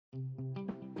Hi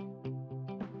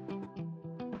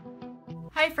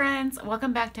friends,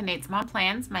 welcome back to Nate's Mom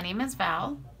Plans. My name is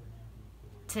Val.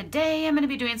 Today I'm going to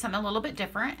be doing something a little bit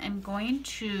different. I'm going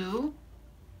to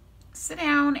sit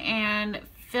down and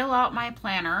fill out my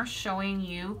planner, showing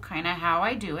you kind of how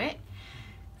I do it.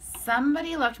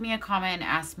 Somebody left me a comment and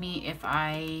asked me if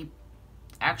I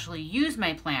actually use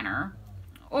my planner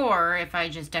or if I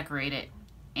just decorate it.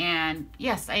 And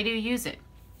yes, I do use it.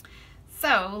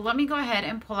 So let me go ahead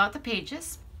and pull out the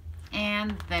pages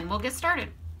and then we'll get started.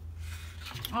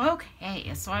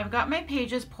 Okay, so I've got my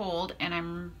pages pulled and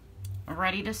I'm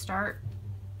ready to start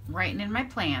writing in my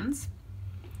plans.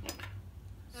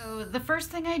 So the first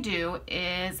thing I do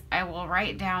is I will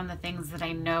write down the things that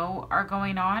I know are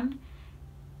going on,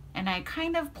 and I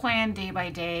kind of plan day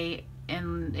by day,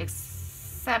 and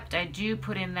except I do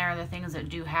put in there the things that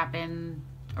do happen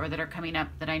or that are coming up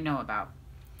that I know about.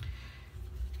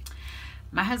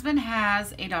 My husband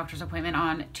has a doctor's appointment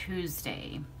on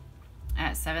Tuesday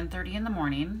at 7:30 in the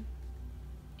morning,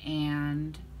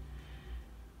 and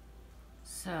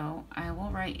so I will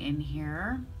write in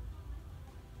here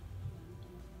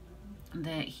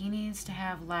that he needs to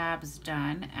have labs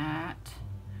done at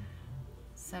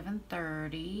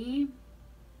 7:30,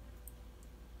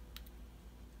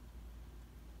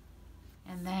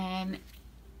 and then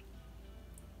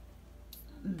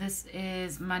this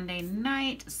is Monday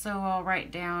night, so I'll write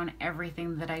down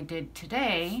everything that I did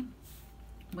today,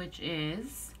 which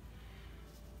is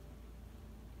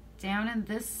down in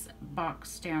this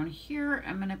box down here.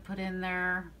 I'm going to put in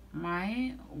there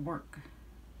my work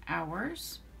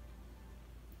hours.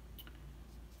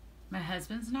 My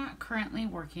husband's not currently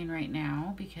working right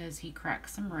now because he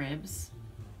cracked some ribs,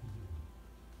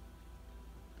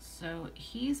 so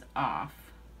he's off.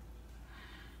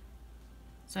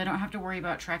 So I don't have to worry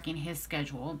about tracking his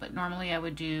schedule, but normally I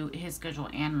would do his schedule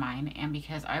and mine, and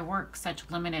because I work such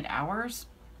limited hours,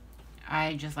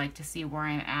 I just like to see where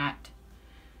I'm at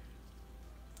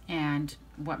and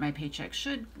what my paycheck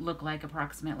should look like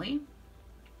approximately.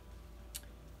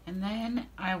 And then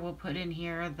I will put in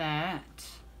here that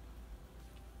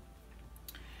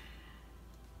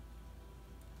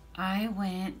I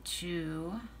went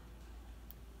to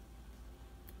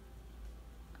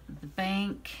the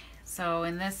bank. So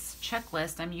in this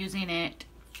checklist, I'm using it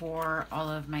for all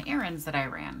of my errands that I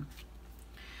ran.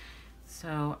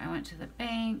 So I went to the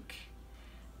bank,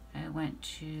 I went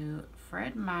to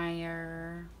Fred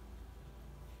Meyer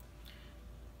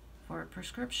for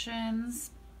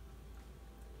prescriptions.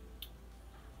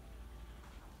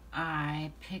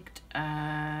 I picked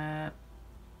up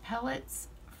pellets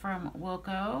from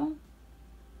Wilco.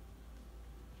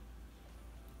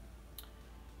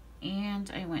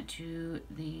 And I went to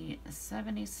the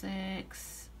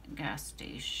 76 gas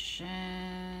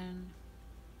station.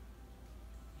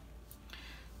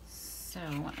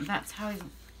 So that's how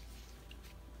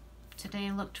today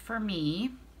looked for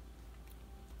me.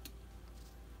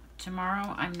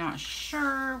 Tomorrow, I'm not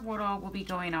sure what all will be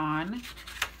going on.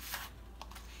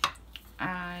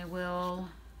 I will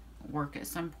work at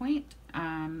some point,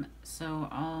 so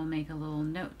I'll make a little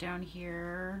note down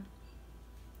here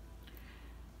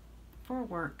for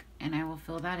work, and I will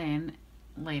fill that in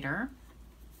later.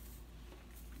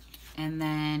 And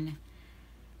then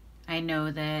I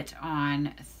know that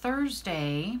on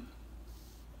Thursday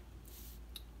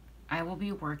I will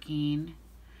be working,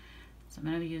 so I'm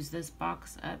going to use this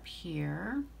box up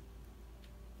here.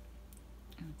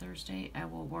 And Thursday I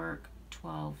will work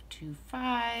 12 to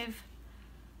 5.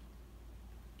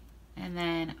 And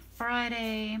then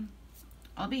Friday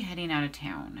I'll be heading out of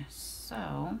town.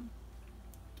 So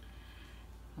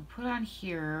I'll put on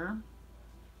here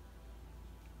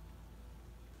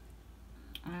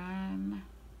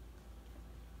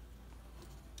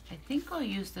I think I'll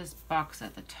use this box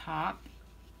at the top,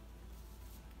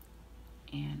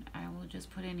 and I will just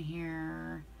put in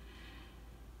here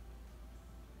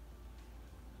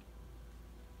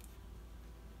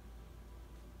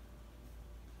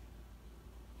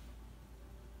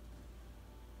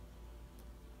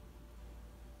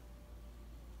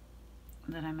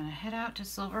that I'm going to head out to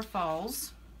Silver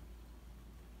Falls.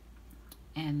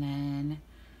 And then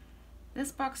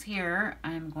this box here,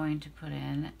 I'm going to put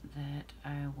in that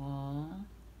I will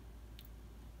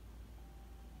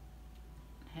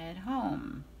head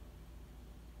home.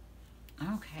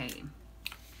 Okay.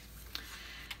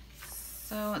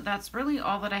 So that's really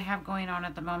all that I have going on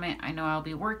at the moment. I know I'll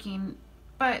be working,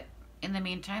 but in the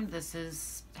meantime, this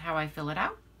is how I fill it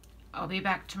out. I'll be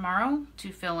back tomorrow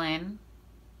to fill in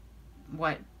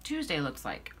what Tuesday looks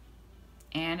like.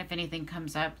 And if anything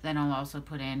comes up, then I'll also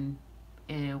put in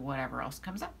whatever else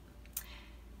comes up.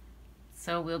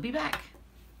 So we'll be back.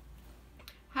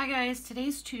 Hi guys,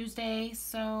 today's Tuesday.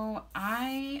 So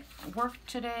I worked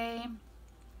today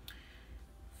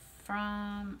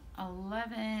from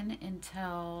 11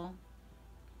 until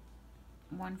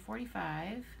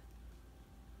 1:45.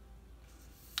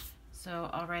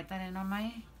 So I'll write that in on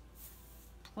my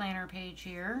planner page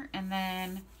here. And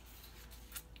then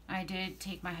I did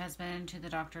take my husband to the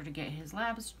doctor to get his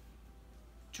labs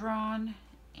drawn,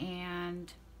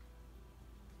 and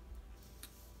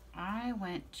I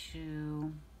went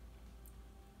to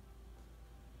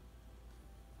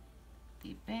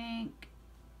the bank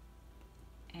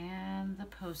and the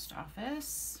post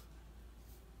office,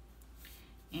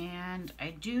 and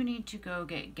I do need to go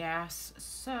get gas,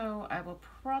 so I will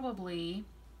probably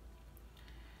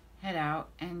head out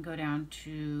and go down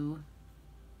to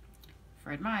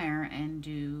Fred Meyer and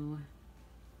do,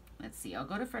 let's see, I'll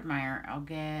go to Fred Meyer, I'll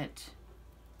get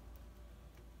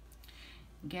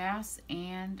gas,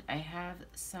 and I have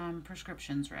some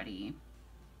prescriptions ready.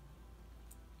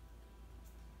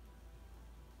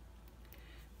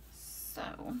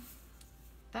 So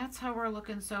that's how we're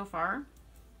looking so far,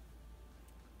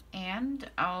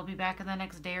 and I'll be back in the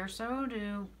next day or so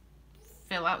to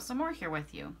fill out some more here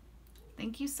with you.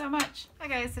 Thank you so much. Hi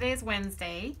guys, today is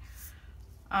Wednesday.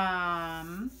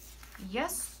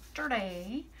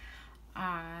 Yesterday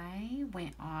I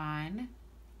went on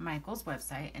Michael's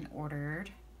website and ordered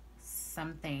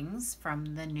some things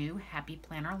from the new Happy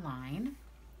Planner line.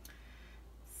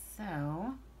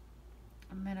 So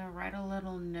I'm gonna write a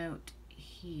little note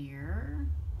here.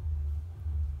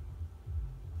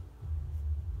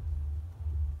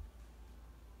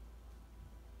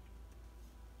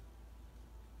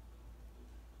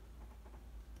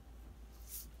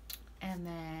 And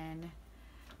then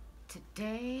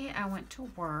today I went to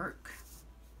work,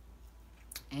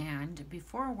 and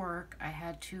before work I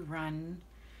had to run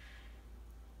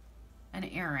an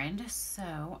errand,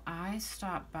 so I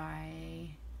stopped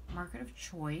by Market of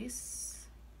Choice,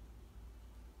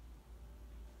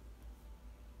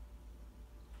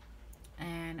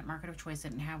 and Market of Choice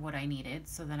didn't have what I needed,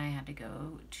 so then I had to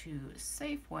go to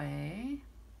Safeway.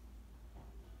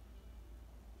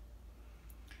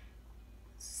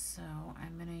 So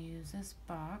I'm going to use this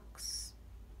box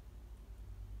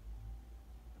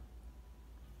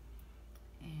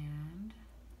and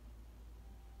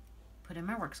put in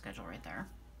my work schedule right there.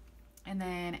 And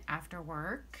then after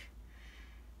work,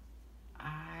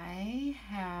 I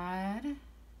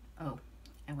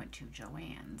went to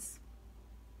Joann's.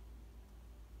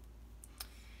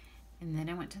 And then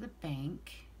I went to the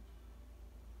bank.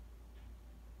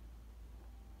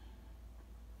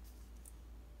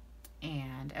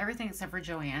 And everything except for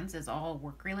Joann's is all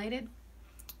work related.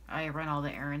 I run all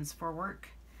the errands for work.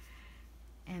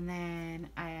 And then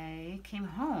I came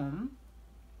home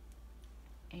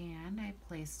and I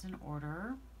placed an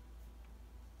order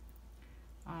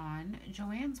on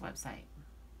Joann's website.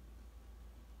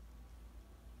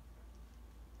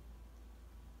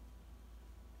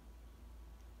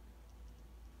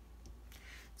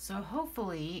 So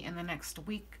hopefully in the next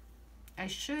week I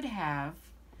should have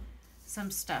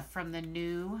some stuff from the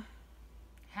new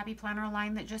Happy Planner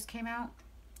line that just came out.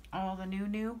 All the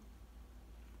new.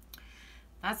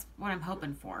 That's what I'm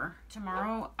hoping for.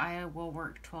 Tomorrow I will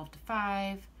work 12 to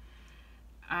 5.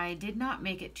 I did not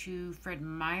make it to Fred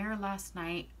Meyer last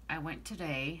night. I went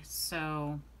today,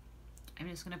 so I'm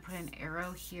just going to put an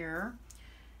arrow here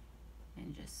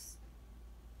and just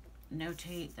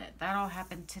notate that that all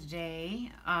happened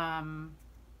today.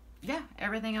 Yeah,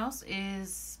 everything else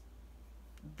is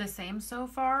the same so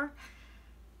far.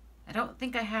 I don't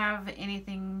think I have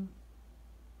anything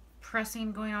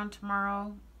pressing going on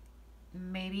tomorrow.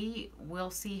 Maybe we'll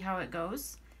see how it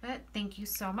goes. But thank you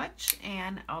so much,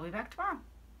 and I'll be back tomorrow.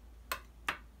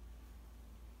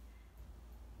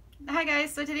 Hi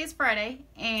guys, so today's Friday,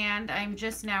 and I'm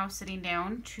just now sitting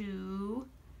down to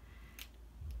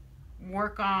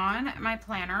work on my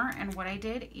planner and what I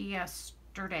did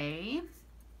yesterday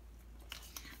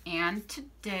and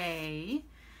today.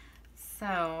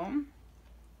 So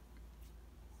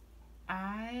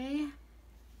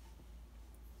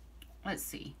let's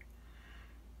see.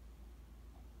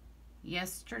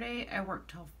 Yesterday I worked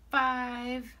till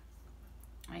 5.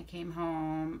 I came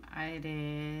home, I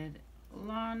did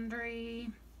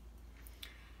laundry,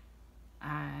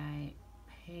 I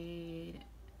paid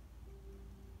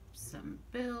some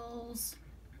bills,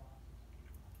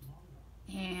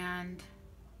 and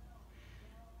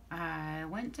I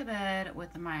went to bed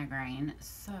with a migraine.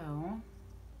 So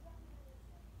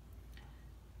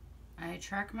I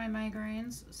track my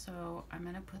migraines, so I'm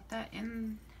gonna put that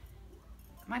in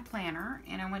my planner,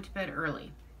 and I went to bed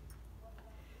early.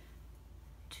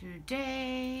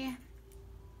 Today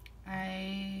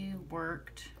I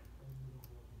worked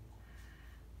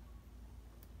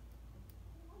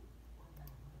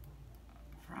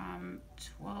from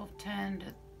 12:10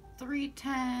 to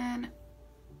 3:10.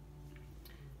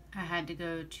 I had to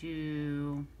go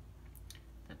to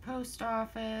the post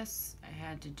office. I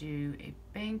had to do a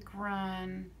bank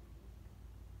run.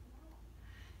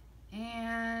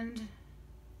 And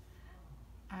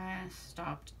I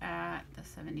stopped at the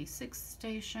 76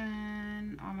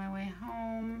 station on my way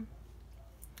home.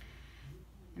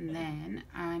 And then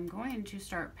I'm going to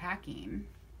start packing.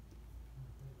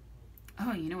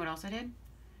 Oh, you know what else I did?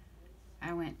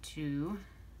 I went to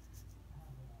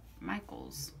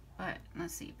Michael's. But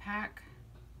let's see, pack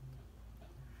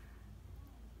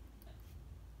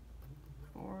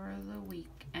for the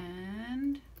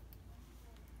weekend.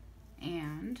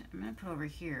 And I'm going to put over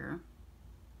here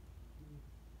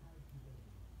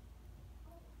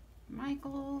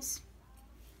Michael's,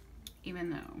 even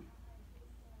though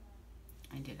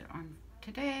I did it on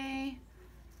today.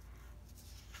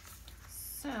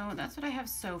 So that's what I have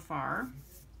so far.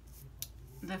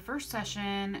 The first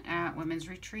session at Women's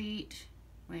Retreat,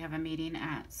 we have a meeting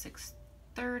at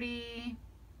 6:30.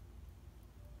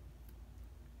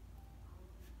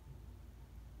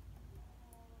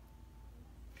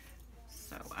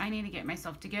 So I need to get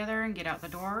myself together and get out the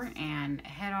door and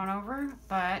head on over,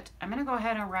 but I'm gonna go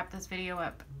ahead and wrap this video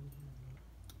up.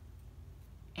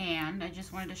 And I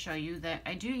just wanted to show you that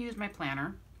I do use my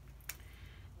planner.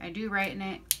 I do write in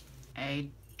it, I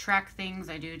track things,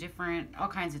 I do all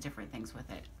kinds of different things with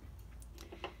it.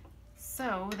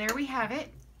 So there we have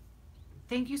it.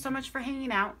 Thank you so much for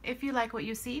hanging out. If you like what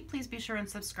you see, please be sure and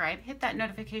subscribe. Hit that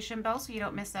notification bell so you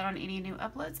don't miss out on any new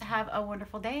uploads. Have a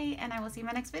wonderful day, and I will see you in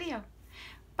my next video.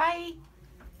 Bye.